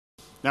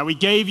Now, we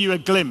gave you a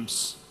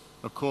glimpse,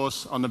 of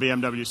course, on the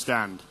BMW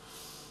stand.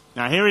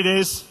 Now, here it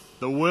is,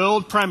 the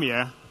world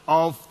premiere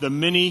of the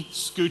Mini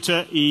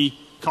Scooter E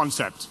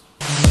concept.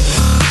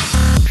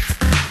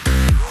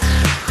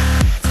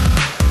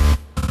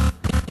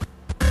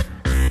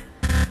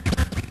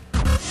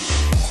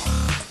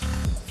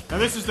 Now,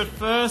 this is the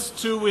first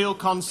two-wheel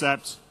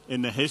concept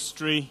in the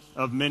history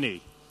of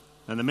Mini.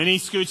 And the Mini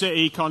Scooter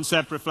E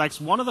concept reflects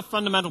one of the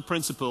fundamental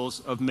principles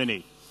of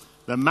Mini: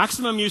 the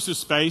maximum use of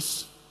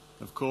space,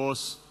 of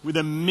course, with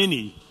a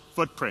mini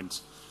footprint.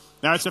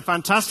 Now, it's a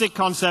fantastic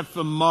concept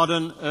for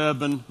modern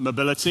urban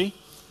mobility,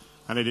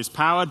 and it is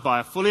powered by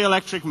a fully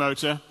electric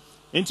motor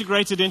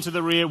integrated into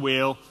the rear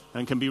wheel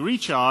and can be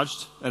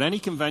recharged at any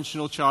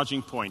conventional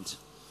charging point.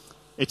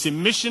 It's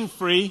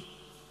emission-free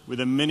with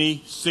a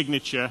Mini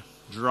signature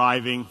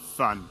driving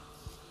fun.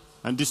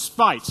 And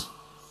despite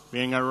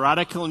being a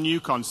radical new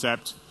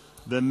concept,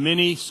 the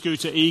Mini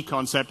Scooter E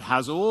concept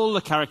has all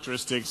the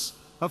characteristics,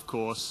 of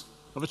course,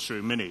 of a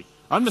true Mini.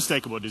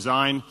 Unmistakable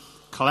design,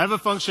 clever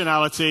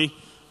functionality,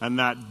 and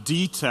that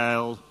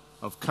detail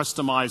of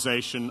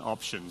customization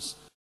options.